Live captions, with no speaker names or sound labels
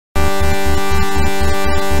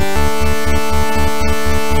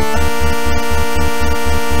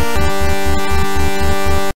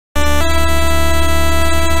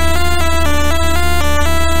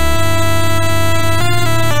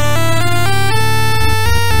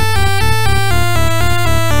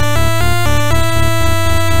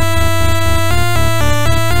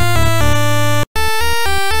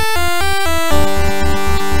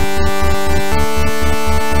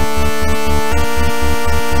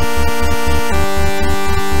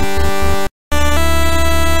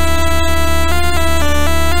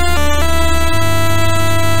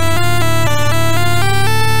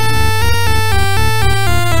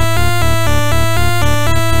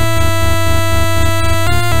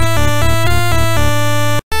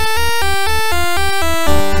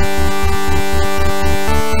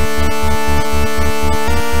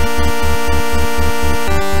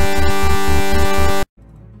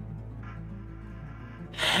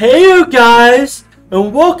Hey you guys,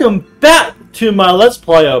 and welcome back to my Let's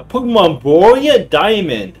Play of Pokemon Brilliant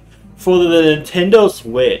Diamond for the Nintendo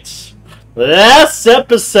Switch. Last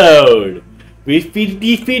episode, we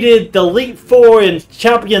defeated the Elite Four and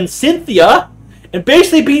champion Cynthia, and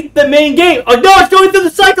basically beat the main game. Oh no, it's going through the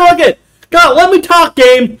cycle again! God, let me talk,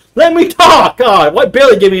 game! Let me talk! God, why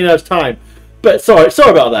barely give me enough time? But sorry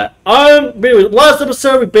about that. Last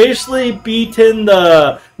episode we basically beaten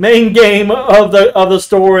the main game of the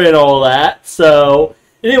story and all that. So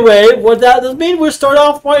anyway, what that does mean, we'll start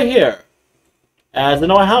off right here, as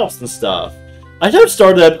in our house and stuff. I should have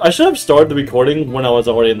started the recording when I was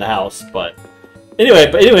already in the house, but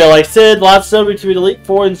anyway, like I said, last episode we defeated Elite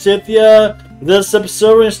Four and Cynthia. This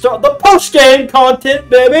episode we're gonna start the post-game content,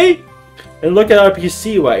 baby. And look at our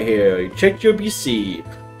PC right here. Check your PC.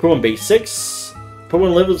 Pokemon Basics,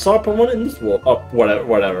 Pokemon Live and Star, Pokemon in this world. Oh,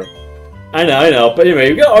 whatever. I know. But anyway,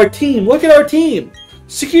 we got our team. Look at our team.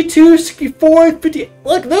 62, 64, 50.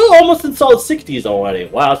 Look, they're almost in solid 60s already.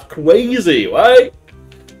 Wow, it's crazy, right?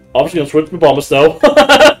 Obviously, gonna switch my Bombus though.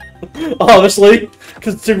 Obviously,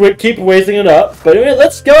 because to keep wasting it up. But anyway,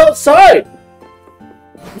 let's go outside.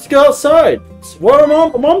 Let's go outside. Well,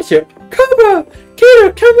 mom's here. Cobra,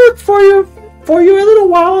 Gator, come look for you a little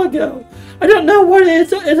while ago. I don't know what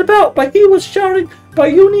it's about, but he was shouting,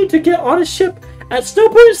 but you need to get on a ship at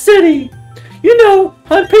Snowpoint City. You know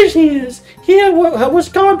how impatient he is. He was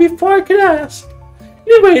gone before I could ask.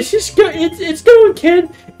 Anyways, it's going, kid.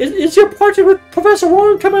 Is your party with Professor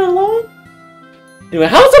Warren coming along? Anyway,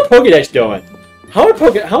 how's the Pokedex going? How is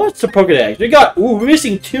the Pokedex? We're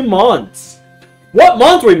missing 2 Mons. What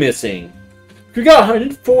Mons are we missing? We got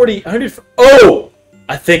 140, 100. Oh!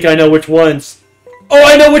 I think I know which ones. Oh,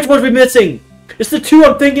 I know which ones we're missing! It's the 2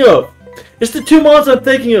 I'm thinking of! It's the 2 Mons I'm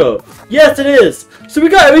thinking of! Yes, it is! So we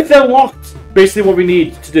got everything unlocked, basically what we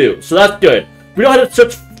need to do. So that's good. We don't have to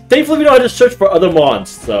search, thankfully we don't have to search for other Mons,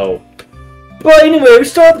 so. But anyway, we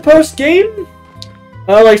start the post-game.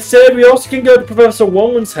 Like I said, we also can go to Professor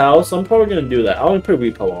Woman's house. I'm probably going to do that. I'm going to put a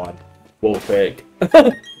repo on. Wolfig.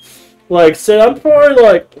 Like I said, I'm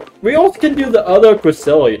probably we also can do the other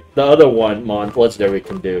Cresselia, the other one Legendary we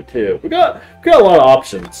can do too. We got a lot of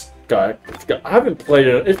options. I haven't played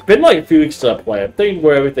it. It's been like a few weeks since I played. I'm thinking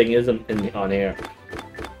where everything is on here.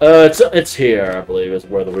 It's here, I believe, is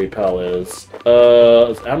where the repel is.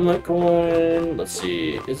 Is Amulet Coin? Let's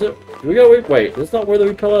see. Is it? Do we go? Wait, that's not where the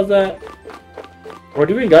repel is at. Or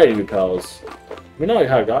do we got any repels? We might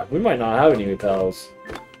not have any repels.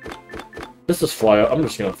 Let's just fly out. I'm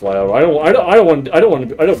just gonna fly over. I don't want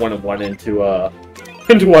to run into our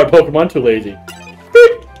Pokemon. Too lazy.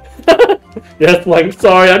 Yes, like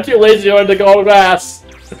sorry, I'm too lazy to go on grass.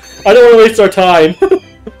 I don't want to waste our time.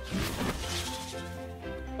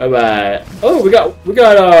 Alright. Oh, we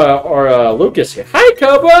got our Lucas here. Hi,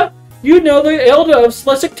 Cobra. You know the elder of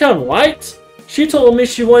Celestic Town, right? She told me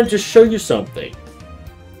she wanted to show you something.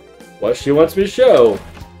 What she wants me to show?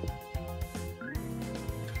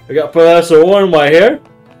 We got Professor Warren right here.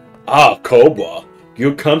 Ah, Cobra,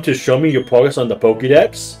 you come to show me your progress on the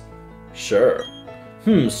Pokedex? Sure.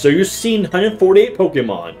 So you've seen 148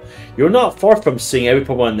 Pokemon. You're not far from seeing every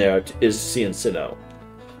Pokemon there is seeing Sinnoh.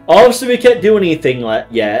 Obviously, we can't do anything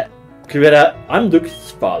yet. I'm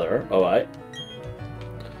Luke's father. Alright.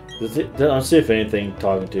 Let's see if anything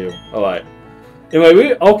talking to. Alright. Anyway,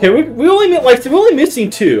 we're only missing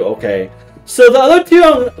 2. Okay. So the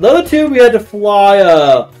other two we had to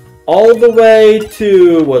fly all the way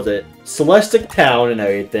to, was it Celestic Town and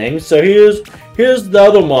everything. So here's the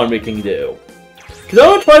other one we can do. Cause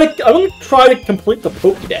I'm gonna try to complete the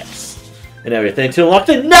Pokedex and everything to unlock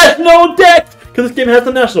the National Dex. Cause this game has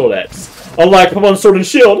the National Dex, unlike Pokemon Sword and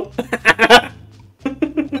Shield. I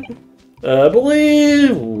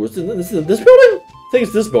believe is this building. I think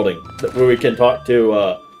it's this building where we can talk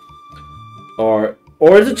to Or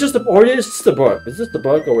is it just the book? Is this the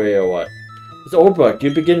book or what? It's the old book.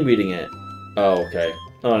 You begin reading it. Oh, okay.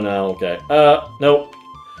 Oh no, okay. Nope.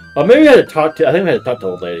 Oh, maybe I had to talk to. I think I had to talk to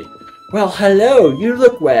the old lady. Well, hello. You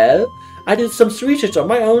look well. I did some research on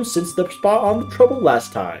my own since the spot on the trouble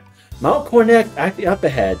last time. Mount Cornet acting up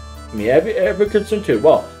ahead. Me ever concerned too.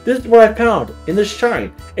 Well, this is what I found in the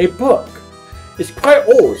shrine. A book. It's quite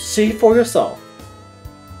old. See for yourself.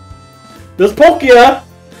 There's Pokia.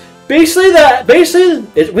 Basically,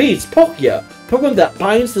 it reads Pokia, Pokemon that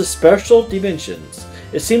binds the special dimensions.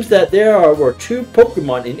 It seems that there were 2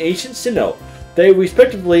 Pokemon in ancient Sinnoh. They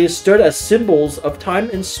respectively stood as symbols of time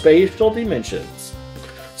and spatial dimensions.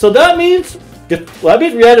 So that means we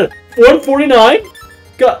had a 149.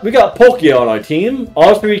 We got Pokia on our team.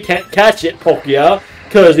 Obviously, we can't catch it, Pokia.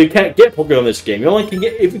 Because you can't get Pokemon in this game. You only can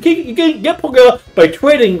get you can get Pokemon by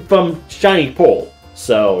trading from Shiny Pole.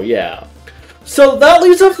 So yeah. So that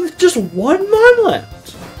leaves us with just one mon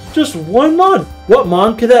left. Just one mon. What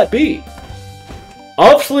mon could that be?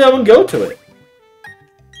 Obviously, I'm gonna go to it.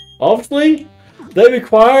 Obviously, that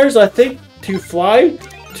requires, I think, to fly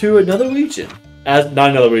to another region. Not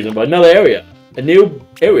another region, but another area. A new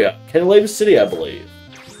area. Canalave City, I believe.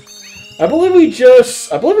 I believe we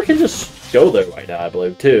can just go there right now, I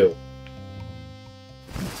believe, too.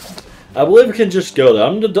 I believe we can just go there.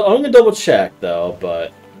 I'm gonna double check, though,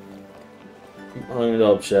 but... I'm gonna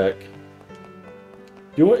double check.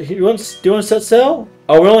 Do you want to set sail?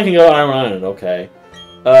 Oh, we only can go to Iron Island, okay.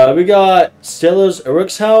 We got Sailor's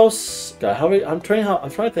Eric's house. God, I'm trying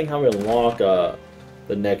to think how we unlock the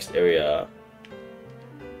next area.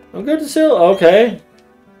 I'm good to Sailor. Okay.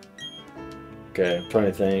 Okay, I'm trying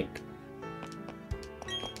to think.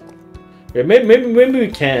 Yeah, maybe we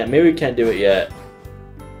can't. Maybe we can't do it yet.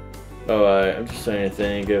 Alright, I'm just trying to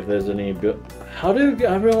think if there's any. How do we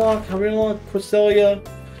unlock Cresselia?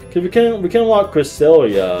 Because we can unlock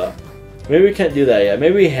Cresselia. Maybe we can't do that yet.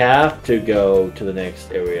 Maybe we have to go to the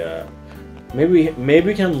next area. Maybe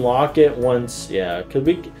we can unlock it once. Yeah, because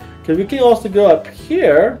we can also go up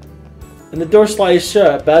here, and the door slides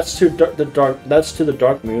shut. That's to the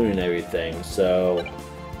dark moon and everything. So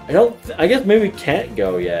I guess maybe we can't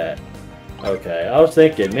go yet. Okay, I was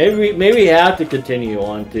thinking maybe we have to continue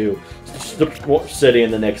on to the city in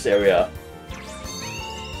the next area.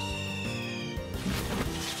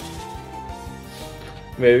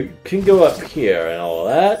 Maybe we can go up here and all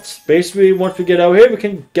that. Basically, once we get over here, we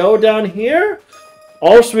can go down here.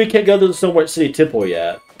 Also, we can't go to the Snow White City Temple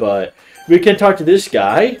yet, but we can talk to this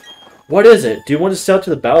guy. What is it? Do you want to sail to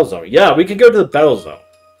the Battle Zone? Yeah, we can go to the Battle Zone.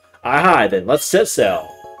 Aha, then let's set sail.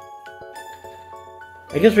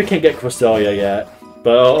 I guess we can't get Cresselia yet,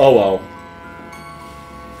 but oh well.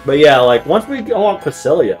 But yeah, like once we unlock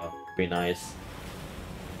Cresselia, it'd be nice.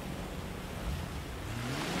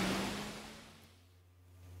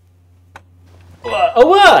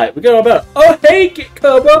 Alright, we got all about it. Oh hey,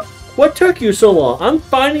 Cobra! What took you so long? I'm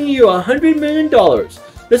finding you $100 million.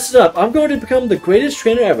 Listen up, I'm going to become the greatest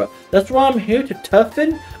trainer ever. That's why I'm here to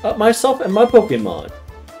toughen up myself and my Pokemon.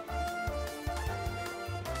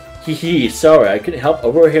 Hee, sorry, I couldn't help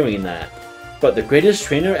overhearing that. But the greatest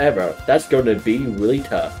trainer ever, that's going to be really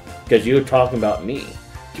tough. Because you're talking about me.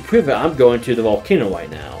 To prove it, I'm going to the volcano right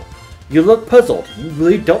now. You look puzzled. You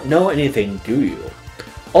really don't know anything, do you?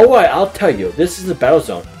 Alright, I'll tell you. This is the battle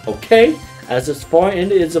zone, okay? As its far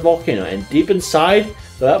end is a volcano, and deep inside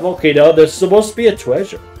that volcano, there's supposed to be a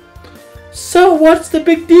treasure. So what's the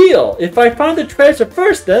big deal? If I find the treasure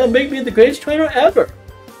first, that'll make me the greatest trainer ever.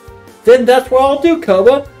 Then that's what I'll do,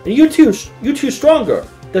 Koba. And you two stronger.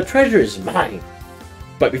 The treasure is mine.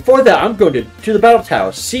 But before that, I'm going to the battle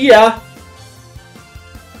tower. See ya!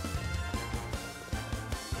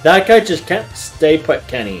 That guy just can't stay put,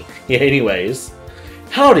 Kenny. Yeah, anyways.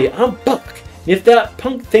 Howdy, I'm Buck. If that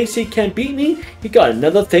punk thinks he can beat me, he got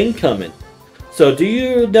another thing coming. So do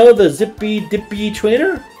you know the Zippy Dippy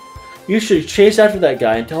trainer? You should chase after that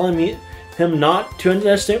guy and tell him not to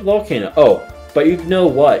underestimate the volcano. Oh, but you know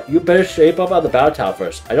what? You better shape up at the battle tower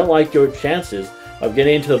first. I don't like your chances of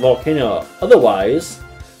getting into the volcano. Otherwise,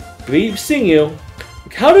 be seeing you.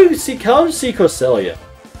 How do you see Cresselia?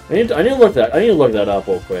 I need to look that up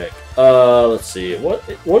real quick. Let's see. What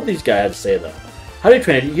do these guys have to say though? How do you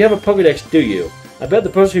train? You have a Pokedex, do you? I bet the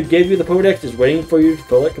person who gave you the Pokedex is waiting for you to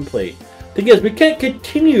fill it complete. Thing is, we can't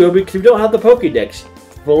continue because we don't have the Pokedex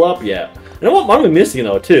full up yet. And I want one we're missing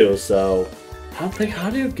though too. So, how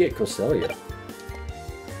do you get Cresselia?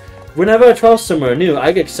 Whenever I try somewhere new,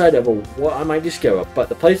 I get excited about what I might discover. But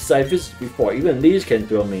the places I visited before, even these can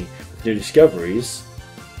thrill me with new discoveries.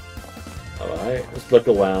 Alright, let's look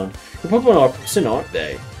around. The Pokemon are Sinnoh, aren't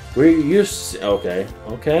they?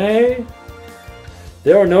 Okay.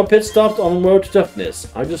 There are no pit stops on the road to toughness.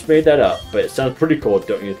 I just made that up, but it sounds pretty cool,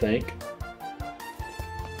 don't you think?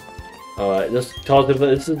 Alright, this tells me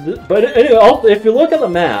this is. But anyway, also, if you look at the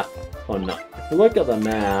map, if you look at the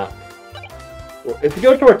map, if you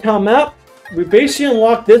go to our town map, we basically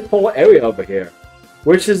unlock this whole area over here,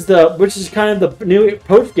 which is kind of the new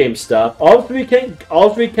post game stuff. Also, we can't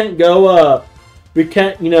go. We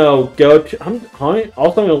can't, go to.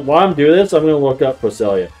 Also, while I'm doing this, I'm gonna look up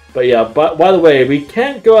Cresselia. But yeah, by the way, we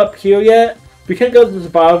can't go up here yet. We can't go to the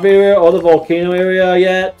survival area or the volcano area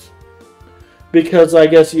yet, because I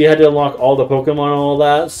guess you had to unlock all the Pokemon and all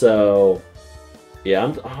that. So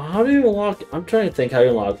yeah, how do you unlock? I'm trying to think how you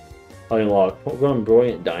unlock Pokemon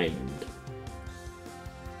Brilliant Diamond.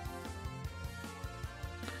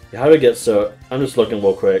 How to get so? I'm just looking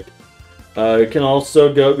real quick. We can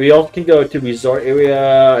also go. We also can go to resort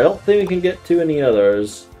area. I don't think we can get to any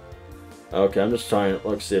others. Okay, I'm just trying.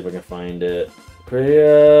 Let's see if I can find it.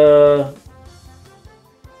 Korea.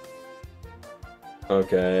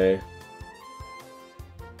 Okay.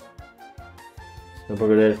 Sinnoh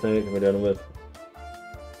Pokedex thing we're done with.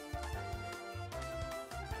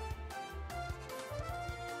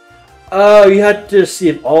 Oh, you had to see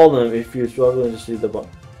if all of them if you're struggling to see the button.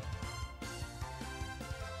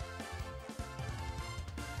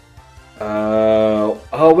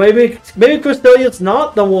 Oh, maybe Crystalia's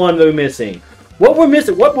not the one we're missing. What we're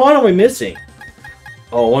missing? What one are we missing?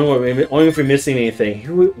 Oh, only if we're missing anything.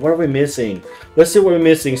 What are we missing? Let's see what we're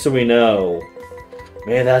missing so we know.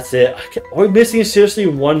 Man, that's it. Are we missing seriously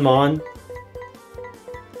one Mon?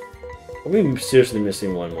 Are we seriously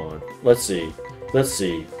missing one Mon? Let's see. Let's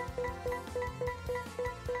see.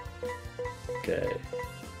 Okay.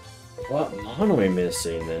 What Mon are we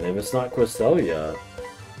missing then if it's not Crystalia?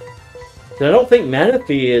 I don't think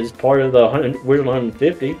Manaphy is part of the weird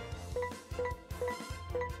 150.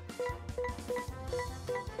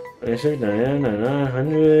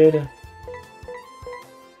 100.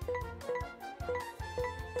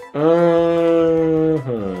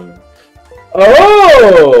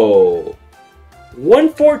 Oh!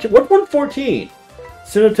 114. What's 114?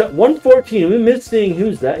 Sinnoh 114. We're missing.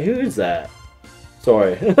 Who's that? Who's that?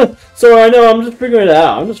 Sorry. Sorry, I know. I'm just figuring it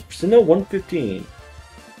out. I'm just Sinnoh 115.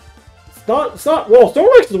 It's not. Well,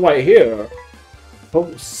 Snorlax is right here. Oh,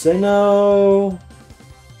 Sinnoh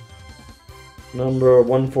number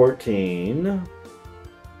 114.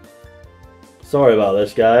 Sorry about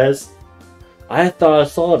this, guys. I thought I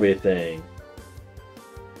saw everything.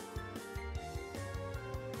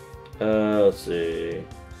 Let's see.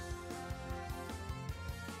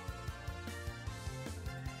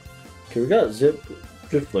 Okay, we got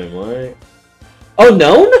Drifloon, right? Oh,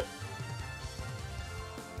 known?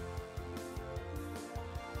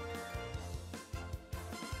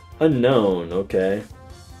 Unknown, okay.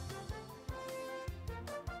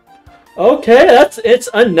 Okay, it's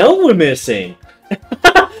unknown we're missing.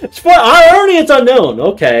 It's unknown,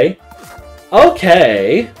 okay.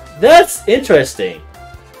 Okay, that's interesting.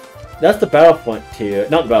 That's the Battlefront tier.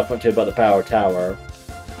 Not the Battlefront tier, but the Power Tower.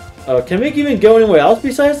 Oh, can we even go anywhere else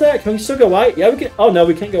besides that? Can we still go white? Yeah, we can. Oh, no,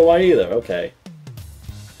 we can't go white either. Okay.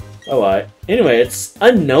 Alright. Anyway, it's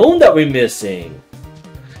unknown that we're missing.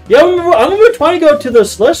 Yeah, I remember trying to go to the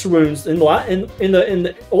Slush Runes in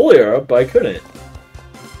the earlier, but I couldn't.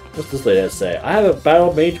 What's this lady have to say? I have a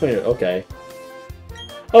battle May 20. Okay.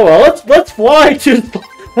 Oh well, let's fly to.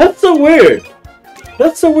 That's so weird.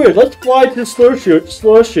 That's so weird. Let's fly to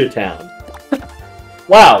Slushie Town.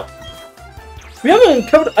 Wow. We haven't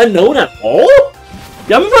covered unknown at all.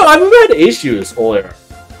 Yeah, I remember I had issues earlier.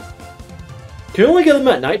 Can we only get them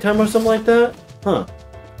at nighttime or something like that? Huh.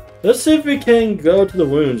 Let's see if we can go to the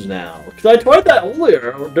runes now. Because I tried that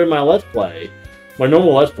earlier during my Let's Play. My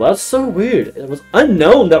normal Let's Play. That's so weird. It was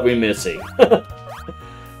unknown that we're missing. Oh,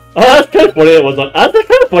 that's kind of funny. That's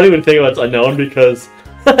kind of funny when you think about it's unknown because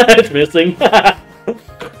it's missing.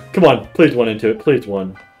 Come on, please one into it. Please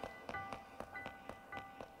one.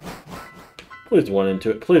 Please one into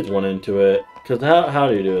it. Please one into it. Because how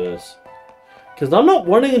do you do this? Because I'm not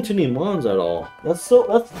running into any mons at all. That's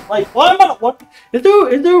like, why am I not one? Is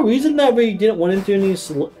there a reason that we didn't run into any?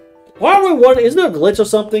 Why are we running? Is there a glitch or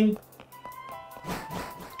something?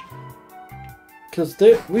 Because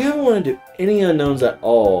we haven't run into any unknowns at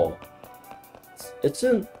all. It's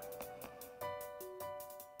in.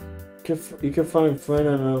 You can find friend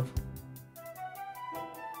unknown.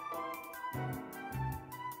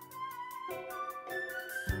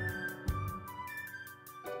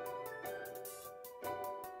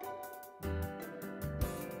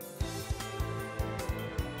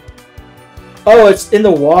 Oh, it's in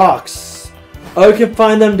the walks. Oh, you can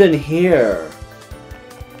find them in here.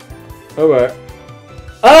 Alright.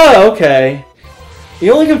 Oh, okay.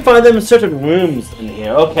 You only can find them in certain rooms in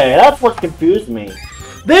here. Okay, that's what confused me.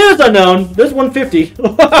 There's unknown. There's 150.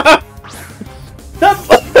 That's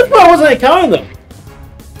why I wasn't counting them.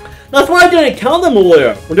 That's why I didn't count them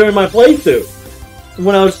earlier during my playthrough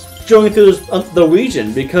when I was going through the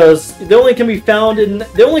region, because they only can be found in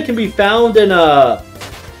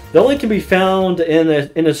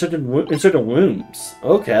certain rooms.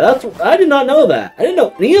 Okay, I did not know that. I didn't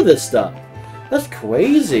know any of this stuff. That's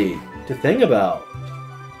crazy to think about.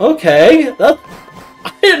 Okay, I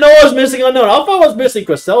didn't know I was missing unknown. I thought I was missing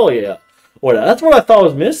Crystalia. Or that's what I thought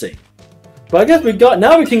was missing. But I guess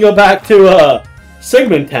now we can go back to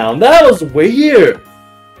Sigmund Town. That was weird.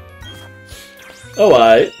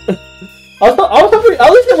 Alright. I was hoping,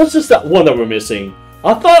 at least it was just that one that we're missing.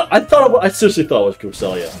 I seriously thought it was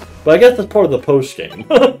Cresselia. But I guess that's part of the post game.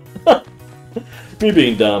 Me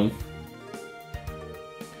being dumb.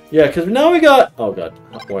 Yeah, because now we got, oh god.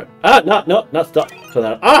 Wait. Ah, not stop. Turn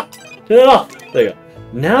that, turn it off. There you go.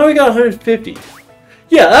 Now we got 150.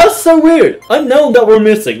 Yeah, that's so weird. Unknown that we're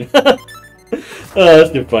missing.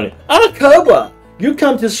 That's too funny. Cobra! You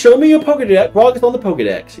come to show me your Pokedex, progress on the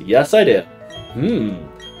Pokedex. Yes, I did.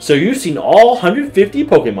 So you've seen all 150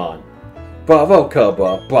 Pokemon. Bravo,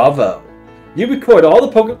 Cobra. Bravo. You record all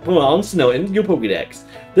the Pokemon Sinnoh in your Pokedex.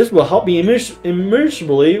 This will help me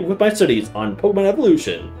immeasurably with my studies on Pokemon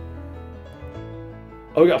evolution.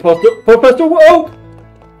 Oh, we got Professor Oak!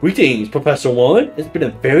 Greetings, Professor Warren. It's been a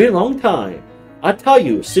very long time. I tell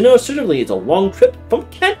you, Sinnoh certainly is a long trip from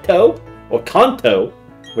Kanto, or Kanto,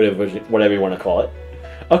 whatever you want to call it.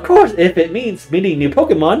 Of course, if it means meeting new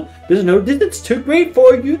Pokemon, there's no distance too great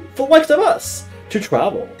for the likes of us to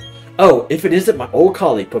travel. Oh, if it isn't my old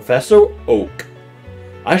colleague, Professor Oak.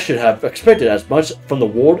 I should have expected as much from the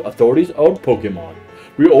world authorities of Pokemon.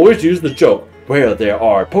 We always use the joke, where there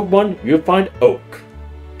are Pokemon, you'll find Oak.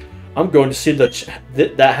 I'm going to see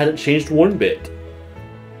that hasn't changed one bit.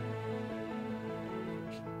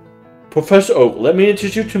 Professor Oak, let me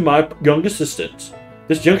introduce you to my young assistant.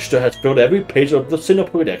 This youngster has filled every page of the Sinnoh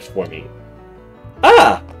Pokedex for me.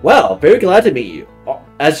 Ah, well, very glad to meet you.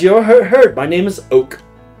 As you heard, my name is Oak.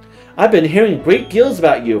 I've been hearing great deals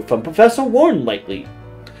about you from Professor Warren lately.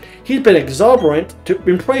 He's been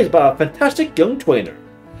been praised by a fantastic young trainer.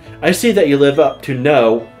 I see that you live up to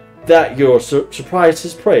know that you're surprised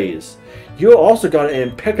his praise. You also got an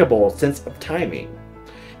impeccable sense of timing.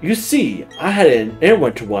 You see, I had an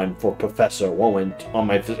errand to run for Professor Warren on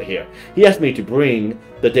my visit here. He asked me to bring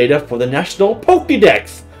the data for the National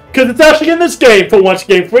Pokedex, because it's actually in this game for once,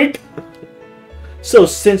 Game Freak! So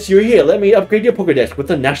since you're here, let me upgrade your Pokedex with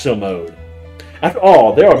the National mode. After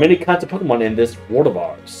all, there are many kinds of Pokemon in this world of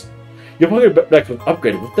ours. Your Pokedex was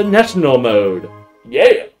upgraded with the National mode.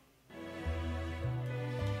 Yeah!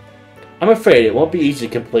 I'm afraid it won't be easy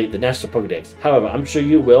to complete the National Pokedex. However, I'm sure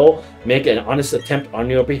you will make an honest attempt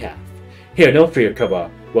on your behalf. Here, no fear,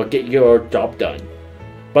 Cobra. We'll get your job done.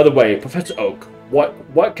 By the way, Professor Oak,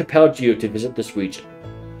 what compelled you to visit this region?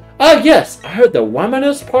 Ah, yes! I heard the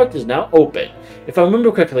Wilderness Park is now open. If I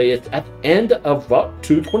remember correctly, it's at the end of Route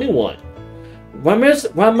 221.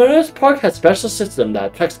 Wilderness Park has a special system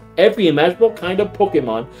that attracts every imaginable kind of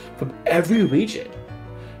Pokemon from every region.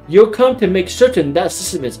 You'll come to make certain that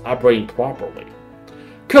system is operating properly.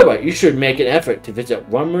 Cobra, you should make an effort to visit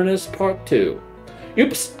Wilderness Park too.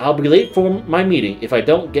 Oops, I'll be late for my meeting if I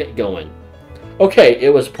don't get going. Okay,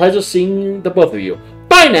 it was a pleasure seeing the both of you.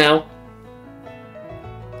 Bye now!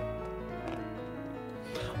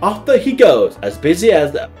 Off he goes, as busy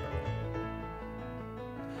as ever.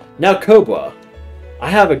 Now, Cobra, I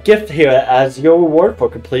have a gift here as your reward for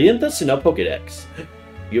completing the Sinnoh Pokedex.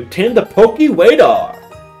 You obtained the Poke-Radar.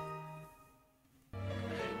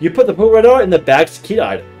 You put the Poke-Radar in the bag's key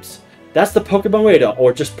items. That's the Pokemon Radar,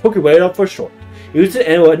 or just Poke-Radar for short. Use it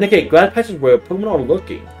and it will indicate grass patches where Pokemon are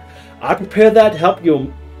lurking. I prepared that to help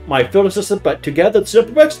you, my field assistant, but together it's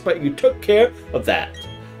Pokedex, but you took care of that.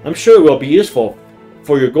 I'm sure it will be useful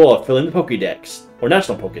for your goal of filling the Pokedex, or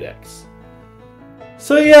National Pokedex.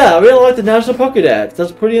 So yeah, I really like the National Pokedex.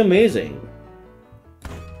 That's pretty amazing.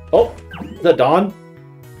 Oh, is that Dawn?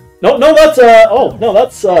 No,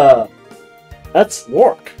 that's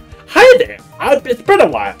Lork. Hi there! It's been a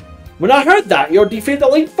while. When I heard that you defeated the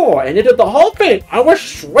Elite Four and entered the Hall of Fame, I was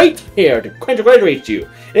straight here to congratulate you.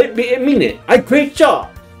 It mean it. A great job.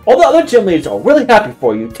 All the other gym leaders are really happy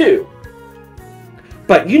for you too.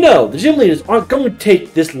 But you know, the gym leaders aren't going to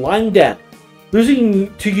take this lying down.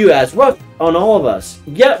 Losing to you as rough on all of us.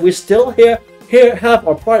 Yet we still have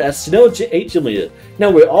our pride as Sinnoh 8 gym leaders. Now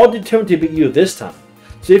we're all determined to beat you this time.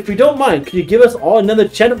 So if you don't mind, could you give us all another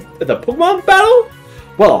chance at the Pokemon battle?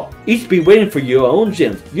 Well, each be waiting for your own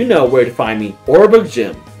gyms. You know where to find me, Orberg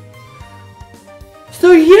Gym.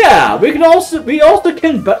 So yeah, we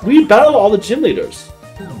battle all the gym leaders.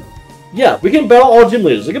 Yeah, we can battle all gym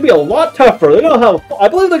leaders. It's gonna be a lot tougher. I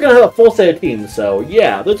believe they're gonna have a full set of teams. So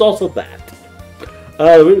yeah, there's also that.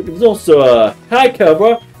 There's also hi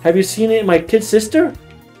Cobra. Have you seen my kid sister?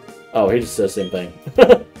 Oh, he just says the same thing.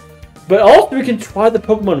 But also we can try the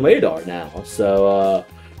Pokemon Radar now. So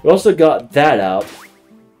we also got that out.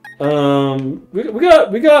 We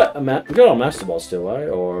got our Master Ball still, right?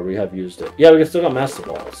 Or we have used it? Yeah, we still got Master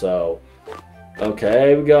Ball. So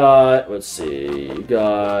okay, we got, let's see, we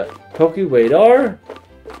got Poke Radar,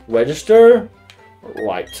 register,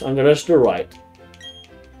 right. I'm gonna register right.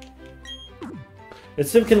 Let's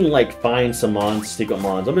see if we can like find some secret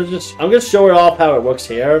mons. I'm gonna show it off how it works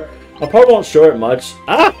here. I probably won't show it much.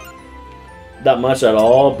 That much at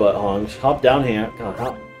all, but hop down here.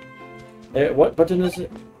 Hop. Hey, what button is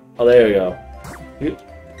it? Oh, there you go.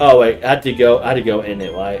 Oh wait, I had to go in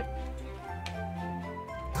it, right?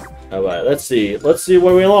 Alright, let's see. Let's see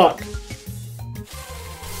what we unlock.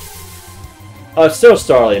 Oh, it's still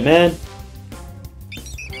Starly, man.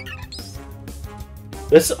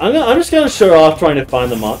 I'm just gonna show off trying to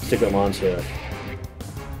find the secret mons here.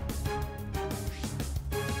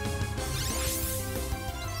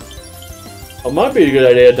 It might be a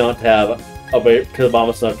good idea not to have a wait because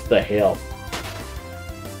Obama's not the hail.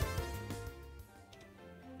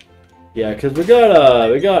 Yeah, because we got a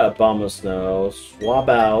Obama Snow. Swap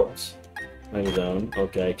out. Main zone.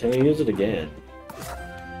 Okay, can we use it again?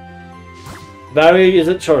 Battery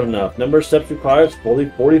isn't short enough. Number of steps required is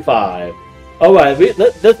 45. Alright,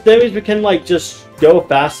 that means we can like just go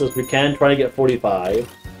fast as we can, try to get 45.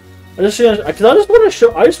 I just want to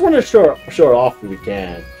show it off if we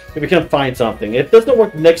can. If we can find something. If it doesn't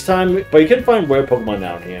work next time, but you can find rare Pokemon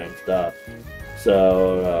down here and stuff.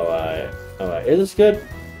 So alright. Is this good?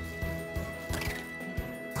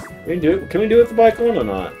 Can we do it? Can we do it with the bike on or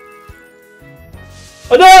not?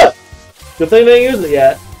 Oh no! Good thing they ain't used it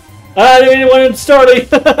yet. I didn't even want it starting.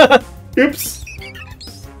 Oops.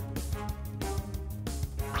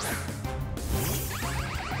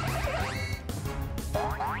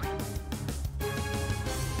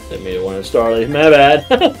 Didn't mean to want to Starly. My bad.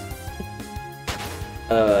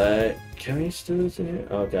 Alright. Can we still use it here?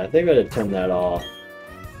 Okay, I think I gotta turn that off.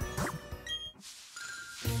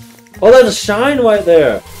 Oh, there's a shine right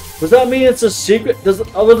there. Does that mean it's a secret? Does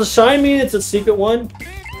the shine mean it's a secret one?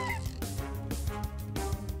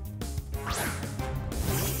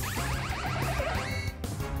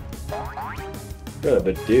 Got a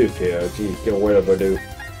Bidoof here. Geez, get rid of Bidoof.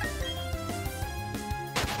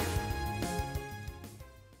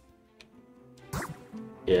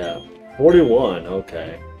 Yeah, 41.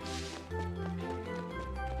 Okay.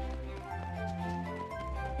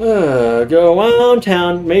 Go around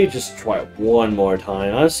town. Maybe just try it one more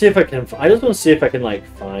time. I'll see if I can. I just want to see if I can like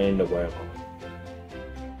find a werewolf.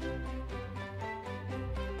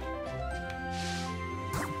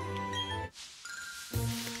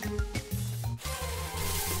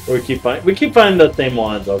 We keep finding the same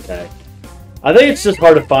ones. Okay. I think it's just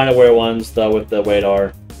hard to find aware ones though with the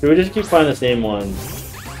radar. So we just keep finding the same ones.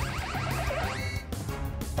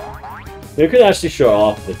 We could actually show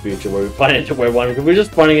off the future where we find into where one because we're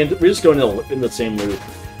just going in the same loop.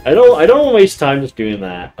 I don't want to waste time just doing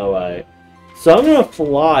that. Alright. So I'm gonna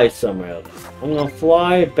fly somewhere. I'm gonna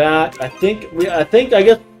fly back. I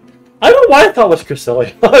guess I don't know why I thought it was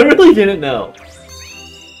Cresselia. I really didn't know.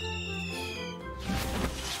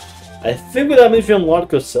 I think that means we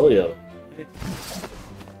unlocked Cresselia.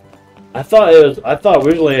 I thought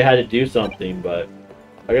originally I had to do something, but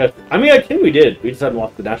I think we did. We just haven't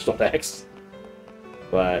lost the national tax.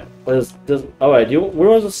 But alright, where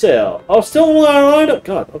was the sale? Oh, still on. Oh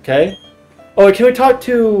god, okay. Oh, can we talk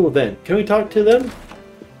to them? Can we talk to them?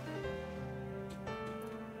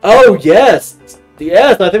 Oh yes!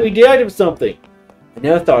 Yes, I think we deactivated something. I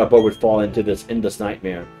never thought a boat would fall into this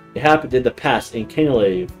nightmare. It happened in the past in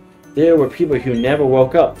Canalave. There were people who never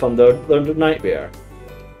woke up from the nightmare.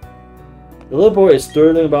 The little boy is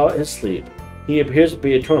struggling about his sleep. He appears to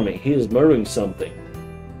be a torment. He is murdering something.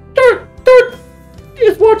 Dart! Dart!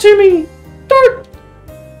 It's watching me! Dart!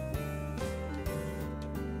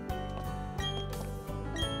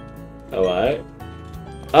 Alright.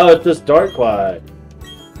 Oh, it's this Darkrai.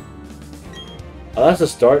 Oh, that's a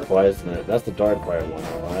Darkrai, isn't it? That's the Darkrai one,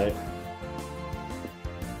 alright.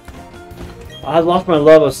 I've lost my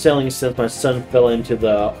love of sailing since my son fell into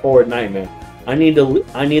the horrid nightmare. I need the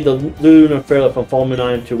Lunar Fairy from Full Moon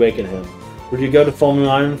Island to awaken him. Would you go to Full Moon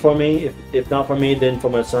Island for me? If not for me, then for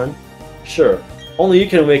my son? Sure. Only you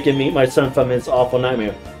can awaken my son from his awful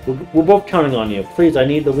nightmare. We're both counting on you. Please, I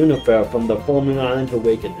need the Lunar Fairy from the Full Moon Island to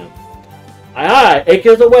awaken him. Aye aye!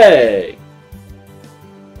 Acres away!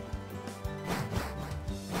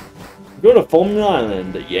 Go to Full Moon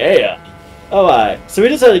Island. Yeah! Alright. So we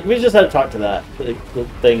just had to talk to that the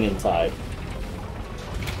thing inside.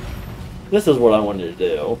 This is what I wanted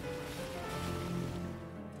to do.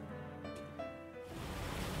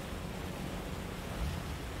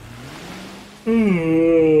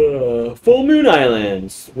 Full Moon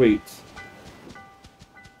Island. Sweet.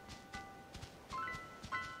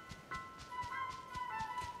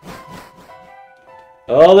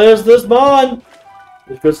 Oh, there's this Mon!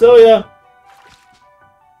 There's Cresselia.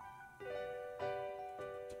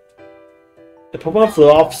 The Pokemon flew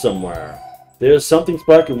off somewhere. There's something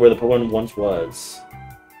sparking where the Pokemon once was.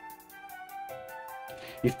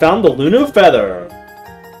 You found the Lunar Feather.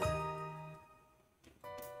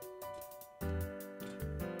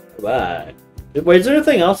 Right. Wait, is there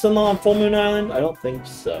anything else on Full Moon Island? I don't think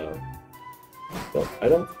so. I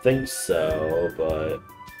don't think so, but...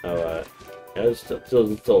 Alright. Yeah, still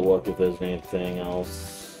look if there's anything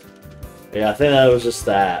else. Yeah, I think that was just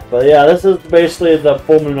that. But yeah, this is basically the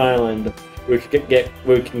Full Moon Island where we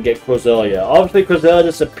can get Cresselia. Obviously, Cresselia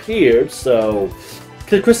disappeared, so...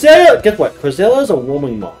 Cause Cresselia, guess what? Cresselia is a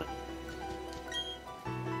roaming mon.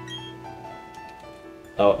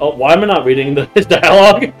 Oh, why am I not reading his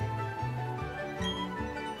dialogue?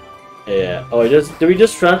 Yeah. Oh, did we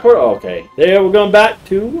just transport? Oh, okay. There, we're going back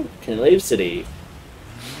to Canlave City.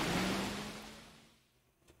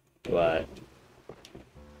 Right.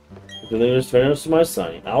 Delivers fairness to my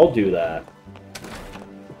son. I'll do that.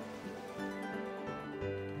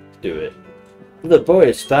 Do it. The boy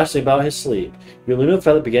is fasting about his sleep. Your lunar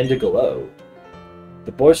feather began to glow.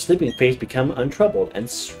 The boy's sleeping face became untroubled and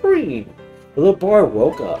serene. The little boy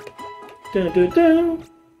woke up. Dun, dun, dun.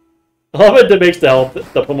 I love it that makes the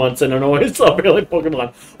Pokemon Sinnoh noise. I'm really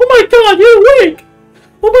Pokemon. Oh my god, you're awake!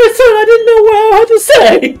 Oh my son, I didn't know what I had to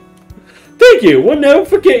say! Thank you, we'll never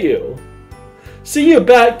forget you. See you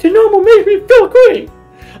back to normal makes me feel great.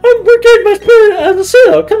 I'm regaining my spirit as a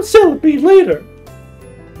Sinnoh. Come celebrate later.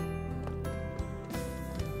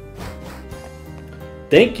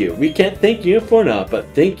 Thank you. We can't thank you for enough,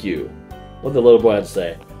 but thank you. What the little boy had to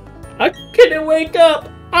say. I couldn't wake up.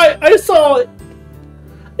 I saw it.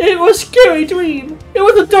 It was a scary dream. It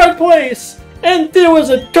was a dark place. And there was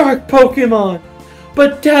a dark Pokemon.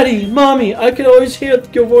 But Daddy, Mommy, I could always hear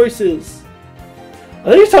your voices. I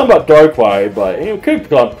think he's talking about Darkrai, but it could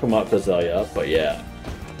come up Cresselia, but yeah.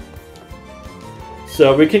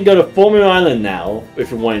 So we can go to Full Moon Island now,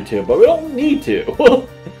 if we wanted to, but we don't need to.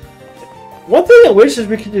 One thing I wish is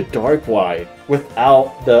we could do Darkrai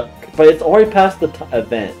without the... But it's already past the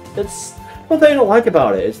event. It's one thing I don't like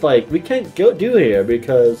about it. It's like, we can't go do here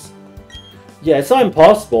because... Yeah, it's not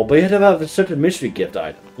impossible, but you have to have a certain mystery gift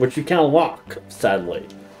item, which you can't unlock, sadly.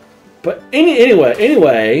 But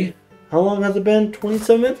anyway... How long has it been?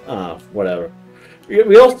 27 minutes? Whatever.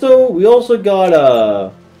 We also got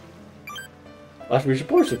actually we should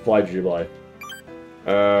probably fly Jubilee.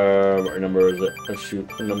 What number is it? Let's shoot.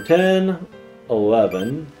 Number 10,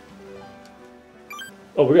 11.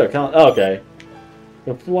 Oh, we gotta count. Oh, okay.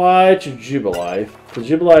 We'll fly to Jubilee. Because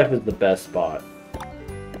Jubilee is the best spot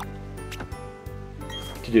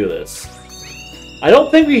to do this. I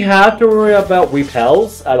don't think we have to worry about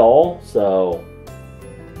repels at all, so...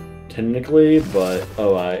 Technically, but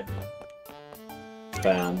alright.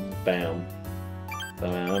 Bam, bam.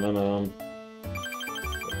 Bam, bam, bam.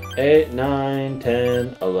 8, 9,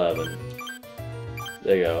 10, 11.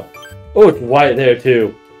 There you go. Oh, it's white there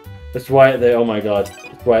too. It's white there. Oh my god.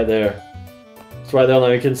 It's right there. It's right there.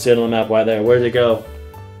 Let me can see it on the map right there. Where'd it go?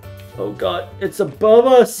 Oh god. It's above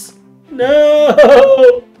us.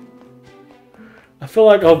 No! I feel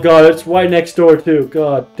like, oh god, it's right next door too.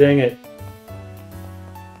 God dang it.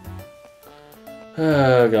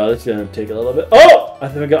 Oh god, it's gonna take a little bit. Oh! I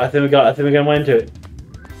think we got went into it.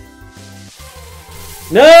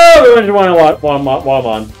 No! We went into one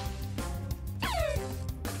on.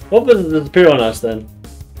 Hope this doesn't disappear on us then.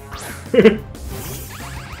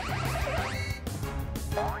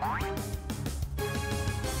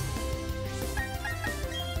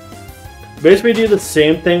 Basically do the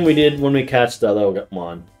same thing we did when we catch the other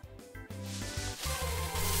one.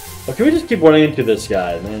 Or can we just keep running into this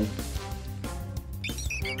guy, man?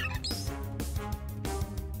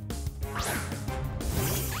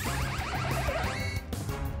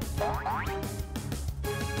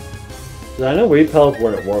 I know repels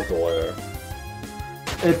wouldn't work or whatever.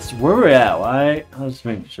 It's where we're at, right? I'll just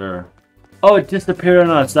make sure. Oh, it disappeared on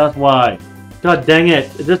us, that's why. God dang it,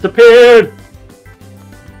 it disappeared!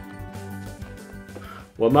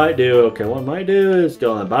 What might do, okay, what might do is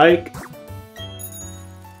go on a bike.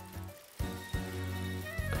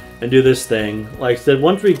 And do this thing. Like I said,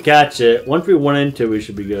 once we catch it, once we run into it, we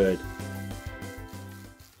should be good.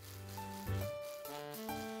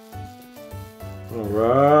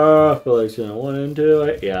 Alright, I feel like it's gonna run into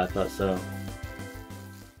it. Yeah, I thought so.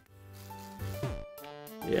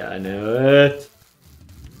 Yeah, I knew it.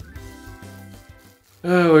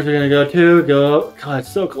 Oh, where's it gonna go to? Go up. God,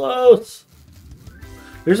 it's so close.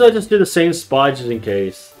 Usually I just do the same spot just in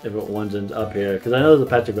case if it runs up here, because I know there's a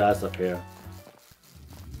patch of grass up here.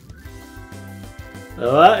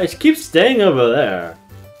 Oh, it keeps staying over there.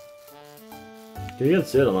 You can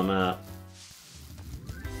see it on the map.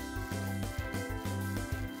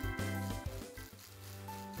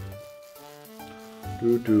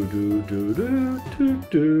 Do do do do do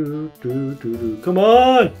do do do do. Come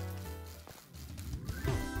on!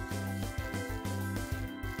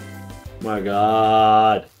 My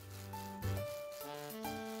God.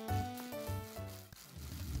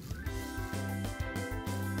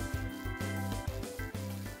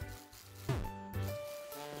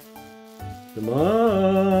 Come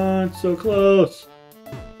on, so close.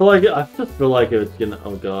 I just feel like it's gonna.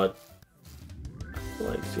 Oh God. I feel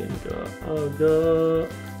like it's gonna go. Oh God.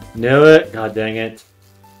 Knew it. God dang it.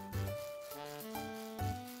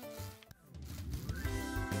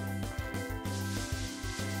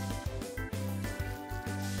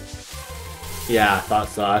 Yeah, I thought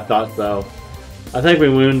so. I thought so. I think we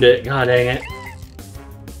wounded it. God dang it.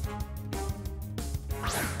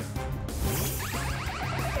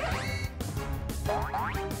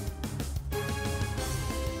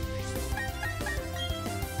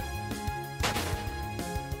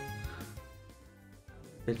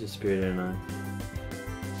 It disappeared, didn't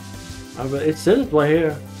I? It says it's right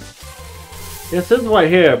here. It says right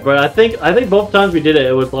here, but I think both times we did it,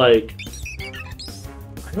 it was like.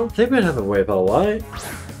 I don't think we'd have a way about why.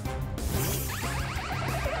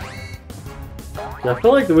 I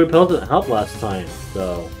feel like the repel didn't help last time,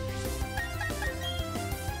 so.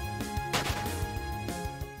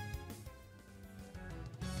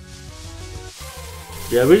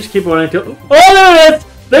 Yeah, we just keep running to. Oh, there it is!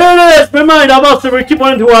 There it is! Never mind, I'm also we keep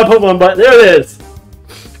running to our Pokemon, but there it is!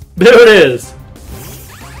 There it is!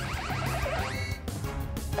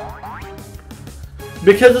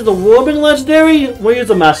 Because it's a woman legendary, we use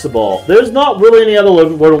a Master Ball. There's not really any other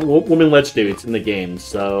woman legendaries in the game,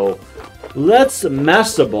 so let's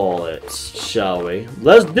Master Ball it, shall we?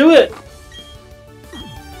 Let's do it!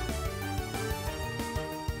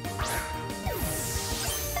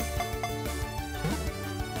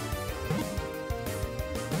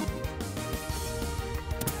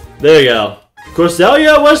 There you go.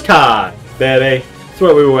 Corselia was caught, baby. That's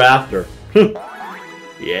what we were after.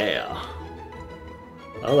 Yeah.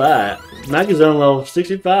 Alright. Magazine level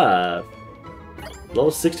 65.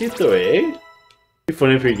 Level 63. Be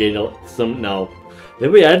funny if we gain some. No.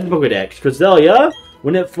 Then we added the Pokedex. Corselia,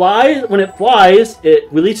 when it flies,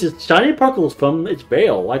 it releases shiny particles from its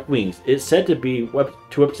veil, like wings. It's said to be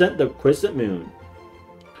to represent the crescent moon.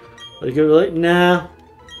 Like, nah.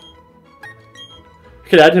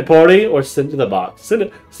 Could add to the party or send it to the box. Send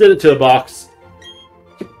it to the box.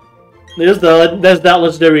 There's that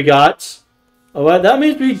legendary we got. Alright, that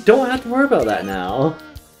means we don't have to worry about that now.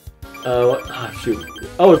 Oh shoot.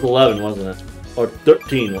 Oh, it's 11, wasn't it? Or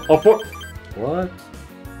 13. Or 4. What?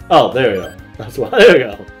 Oh, there we go. That's why. There we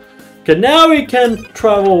go. Okay, now we can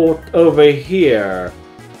travel over here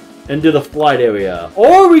and do the flight area.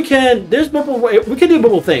 Or we can. There's multiple ways. We can do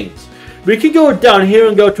multiple things. We can go down here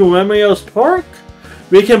and go to Remio's Park.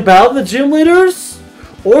 We can battle the gym leaders,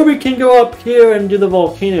 or we can go up here and do the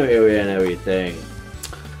volcano area and everything.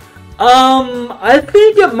 I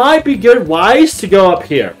think it might be wise to go up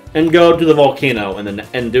here and go to the volcano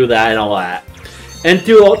and do that and all that, and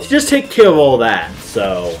just take care of all that.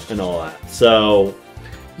 And all that. So,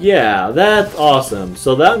 yeah, that's awesome.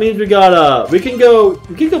 So that means we can go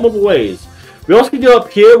multiple ways. We also can go up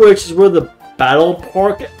here, which is where the battle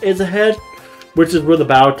park is ahead. Which is where the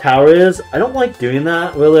battle tower is. I don't like doing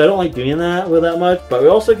that, really. I don't like doing that really that much. But we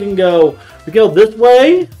also can go this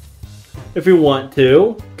way if we want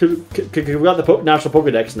to. Because we got the National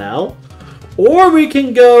Pokedex now. Or we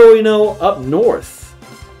can go, up north.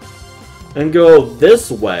 And go this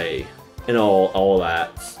way. And all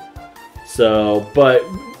that. So, but,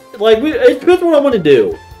 it depends what I want to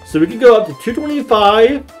do. So we can go up to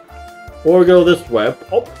 225. Or go this way.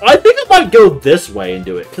 Oh, I think I might go this way and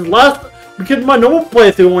do it. Because my normal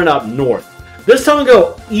playthrough went up north. This time I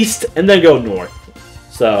go east and then go north.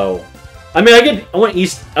 So, I mean, I went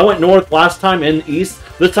east. I went north last time and east.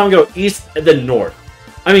 This time I go east and then north.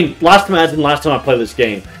 I mean, last time I played this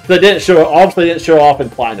game, because obviously I didn't show off in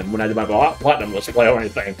Platinum when I did my Platinum Let's Play or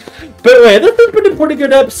anything. But anyway, this has been a pretty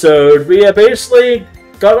good episode. We basically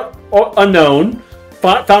got unknown,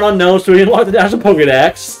 found unknown, so we unlocked the National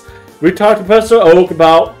Pokedex. We talked to Professor Oak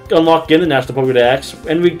about unlocking the National Pokedex,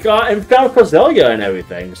 and we found Corselia and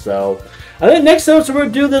everything. So, I think next episode we're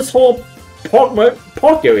going to do this whole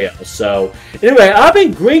park area. So, anyway, I've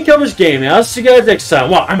been GreenCobrasGaming. I'll see you guys next time.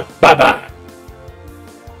 Well, bye-bye.